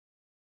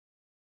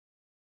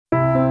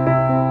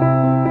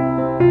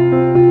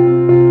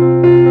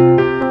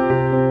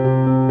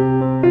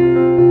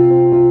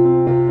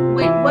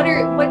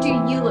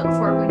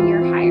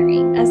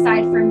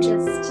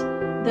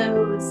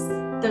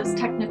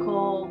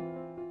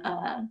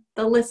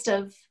the list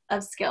of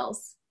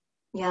skills.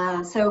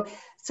 Yeah, so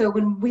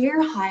when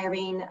we're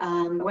hiring,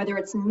 whether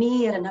it's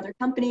me at another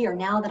company or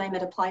now that I'm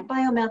at Applied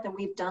BioMath, and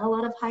we've done a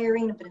lot of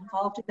hiring, I've been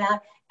involved in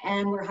that,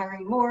 and we're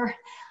hiring more,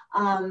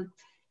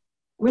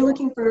 we're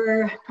looking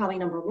for probably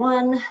number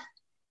one,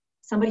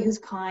 somebody who's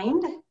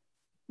kind.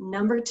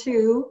 Number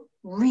two,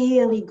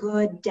 really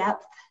good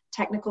depth,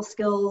 technical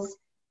skills,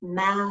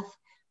 math,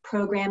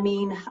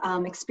 programming,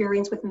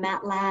 experience with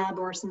MATLAB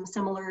or some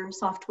similar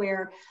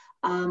software,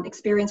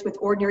 experience with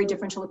ordinary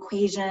differential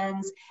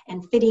equations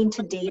and fitting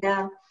to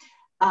data.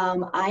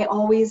 I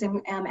always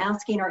am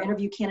asking our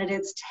interview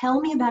candidates,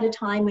 tell me about a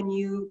time when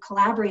you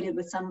collaborated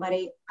with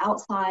somebody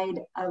outside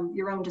of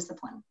your own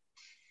discipline.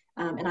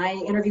 And I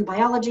interview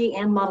biology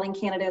and modeling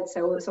candidates,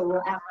 so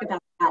we'll ask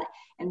about that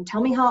and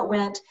tell me how it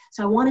went.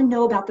 So I want to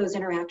know about those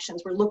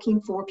interactions. We're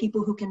looking for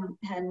people who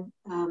can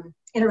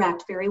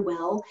interact very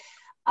well.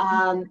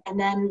 And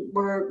then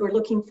we're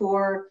looking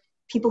for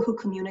people who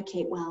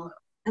communicate well.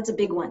 That's a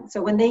big one.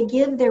 So when they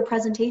give their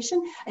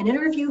presentation, an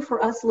interview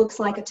for us looks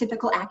like a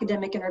typical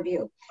academic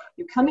interview.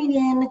 You're coming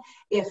in,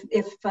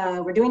 if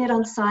we're doing it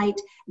on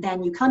site,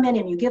 then you come in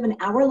and you give an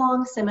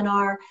hour-long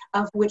seminar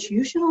of which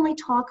you should only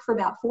talk for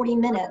about 40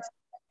 minutes,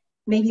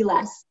 maybe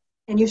less.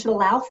 And you should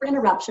allow for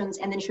interruptions,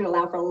 and then you should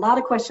allow for a lot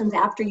of questions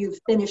after you've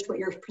finished what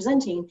you're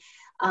presenting,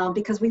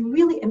 because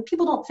and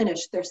people don't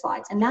finish their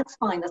slides, and that's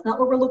fine. That's not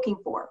what we're looking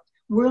for.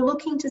 We're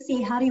looking to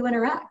see, how do you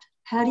interact?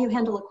 How do you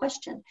handle a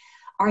question?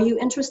 Are you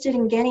interested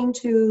in getting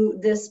to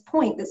this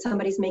point that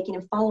somebody's making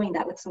and following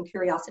that with some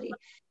curiosity?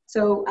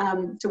 So,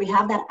 so we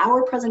have that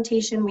hour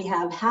presentation. We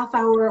have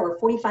half-hour or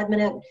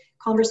 45-minute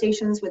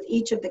conversations with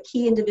each of the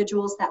key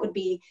individuals. That would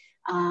be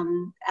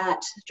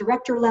at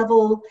director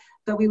level,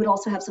 but we would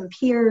also have some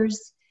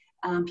peers,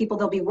 people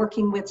they'll be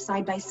working with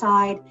side by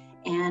side,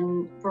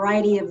 and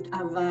variety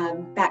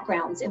of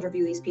backgrounds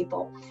interview these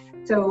people.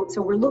 So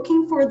we're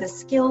looking for the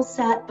skill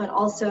set, but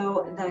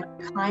also the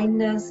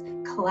kindness,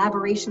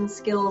 collaboration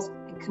skills,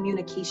 and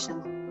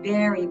communication.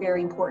 Very,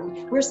 very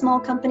important. We're a small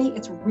company.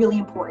 It's really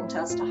important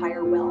to us to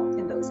hire well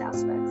in those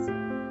aspects.